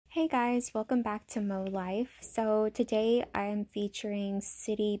Hey guys, welcome back to Mo Life. So today I am featuring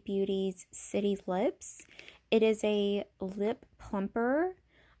City Beauty's Citylips. It is a lip plumper,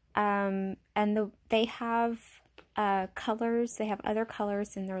 they have colors. They have other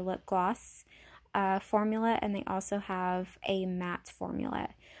colors in their lip gloss formula, and they also have a matte formula.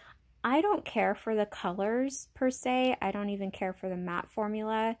 I don't care for the colors per se. I don't even care for the matte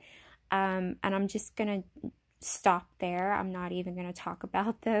formula, and I'm just gonna stop there. I'm not even going to talk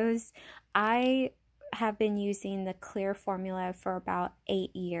about those. I have been using the clear formula for about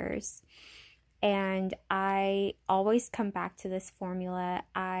 8 years, and I always come back to this formula.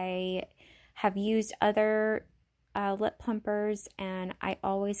 I have used other lip plumpers, and I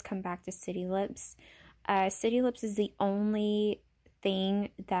always come back to Citylips. Citylips is the only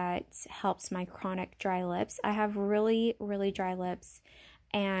thing that helps my chronic dry lips. I have really, really dry lips,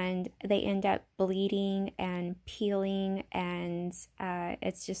 and they end up bleeding and peeling, and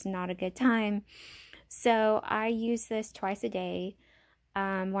it's just not a good time. So I use this twice a day.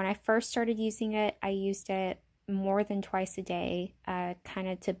 When I first started using it, I used it more than twice a day, kind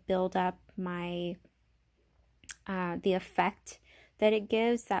of to build up my the effect that it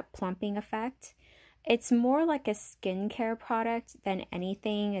gives, that plumping effect. It's more like a skincare product than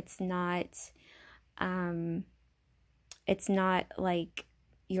anything. It's not like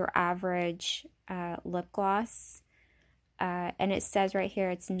your average lip gloss, and it says right here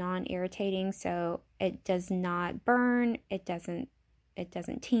it's non-irritating, so it does not burn, it doesn't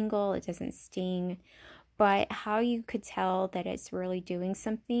tingle, it doesn't sting. But how you could tell that it's really doing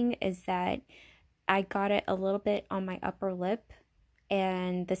something is that I got it a little bit on my upper lip,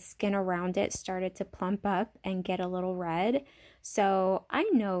 and the skin around it started to plump up and get a little red. So I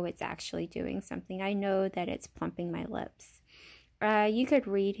know it's actually doing something. I know that it's plumping my lips. You could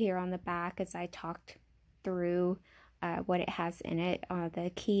read here on the back as I talked through what it has in it,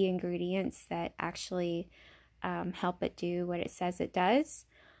 the key ingredients that actually help it do what it says it does.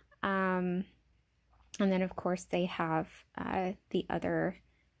 And then of course they have the other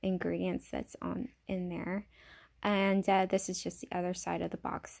ingredients that's in there. And this is just the other side of the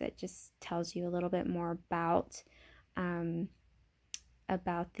box that just tells you a little bit more about the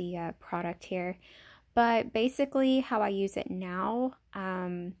product here. But basically how I use it now,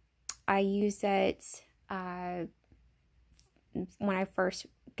 I use it when I first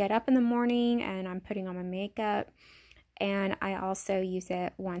get up in the morning and I'm putting on my makeup, and I also use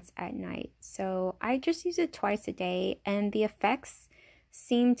it once at night. So I just use it twice a day, and the effects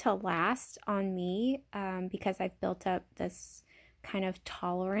seem to last on me because I've built up this kind of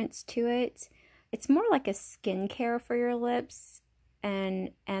tolerance to it. It's more like a skincare for your lips and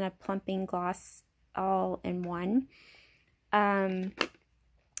a plumping gloss all in one.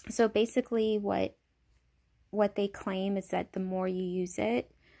 So basically what they claim is that the more you use it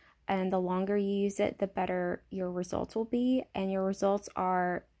and the longer you use it, the better your results will be, and your results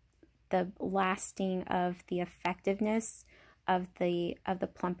are the lasting of the effectiveness of the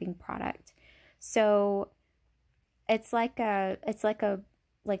plumping product. So it's like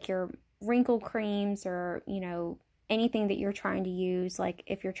your wrinkle creams, or anything that you're trying to use. Like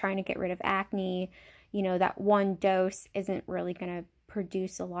if you're trying to get rid of acne, that one dose isn't really going to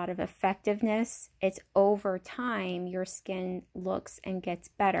produce a lot of effectiveness. It's over time your skin looks and gets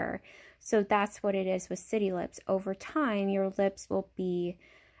better. So that's what it is with Citylips. Over time your lips will be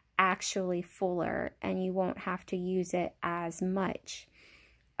actually fuller, and you won't have to use it as much.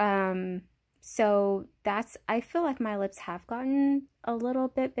 So I feel like my lips have gotten a little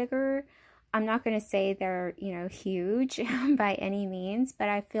bit bigger. I'm not going to say they're, huge by any means, but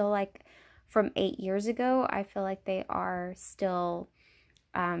I feel like from 8 years ago, I feel like they are still,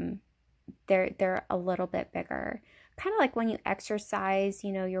 they're a little bit bigger. Kind of like when you exercise,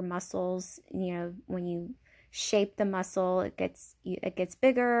 your muscles, when you shape the muscle, it gets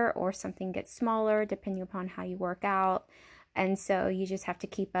bigger, or something gets smaller depending upon how you work out. And so you just have to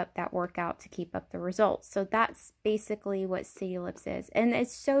keep up that workout to keep up the results. So that's basically what Citylips is. And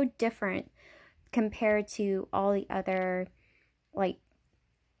it's so different compared to all the other like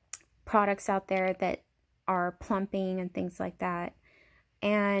products out there that are plumping and things like that.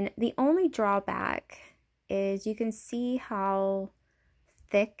 And the only drawback is you can see how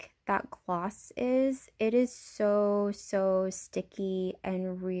thick that gloss is. It is so sticky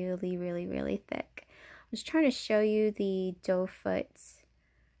and really, really, really thick. I was trying to show you the doe foot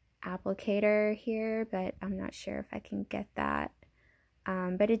applicator here, but I'm not sure if I can get that.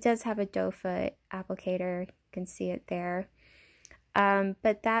 But it does have a doe foot applicator. You can see it there.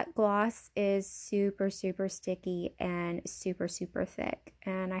 But that gloss is super sticky and super thick.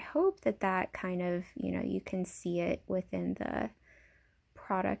 And I hope that kind of, you can see it within the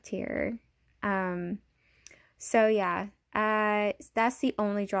product here. So yeah, that's the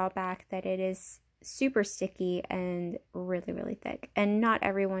only drawback, that it is super sticky and really, really thick. And not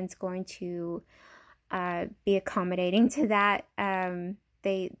everyone's going to be accommodating to that.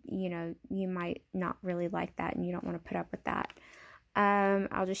 You might not really like that and you don't want to put up with that.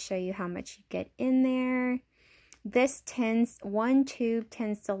 I'll just show you how much you get in there. One tube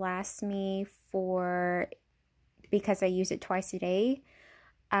tends to last me because I use it twice a day.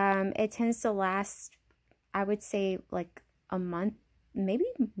 It tends to last, I would say, like a month, maybe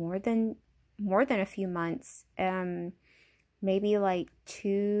more than a few months. Maybe like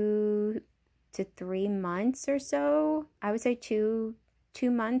 2 to 3 months or so. I would say two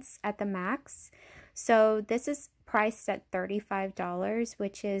months at the max. So this is priced at $35,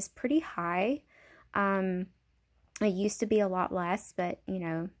 which is pretty high. It used to be a lot less, but you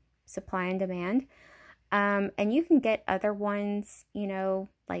know, supply and demand. And you can get other ones, you know,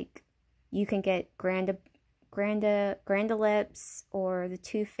 like you can get Lips or the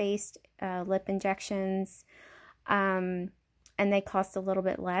Too Faced lip injections, and they cost a little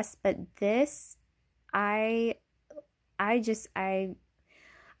bit less. But this, I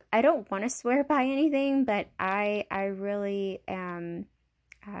don't want to swear by anything, but I really am.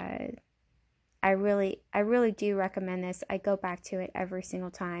 I really do recommend this. I go back to it every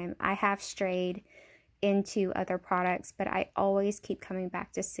single time. I have strayed into other products, but I always keep coming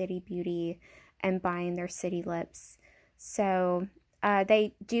back to City Beauty and buying their Citylips. So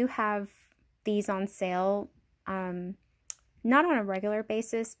they do have these on sale, not on a regular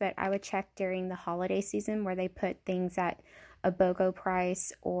basis, but I would check during the holiday season where they put things at a BOGO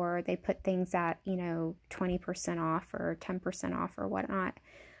price, or they put things at, you know, 20% off or 10% off or whatnot.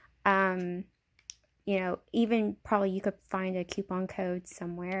 You know, even probably you could find a coupon code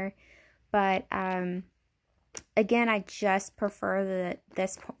somewhere. But again, I just prefer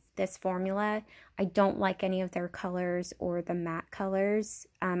this formula. I don't like any of their colors or the matte colors.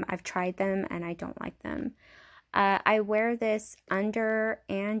 I've tried them and I don't like them. I wear this under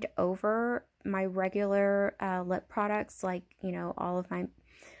and over my regular lip products, like, you know, all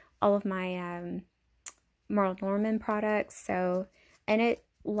of my Merle Norman products. So, and it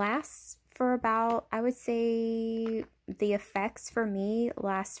lasts for about, I would say the effects for me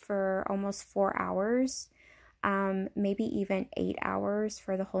last for almost 4 hours, maybe even 8 hours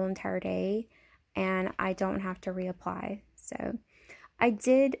for the whole entire day, and I don't have to reapply. So I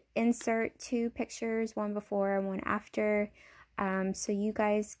did insert 2 pictures, one before and one after, so you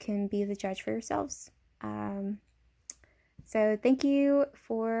guys can be the judge for yourselves. So thank you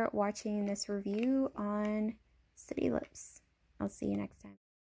for watching this review on Citylips. I'll see you next time.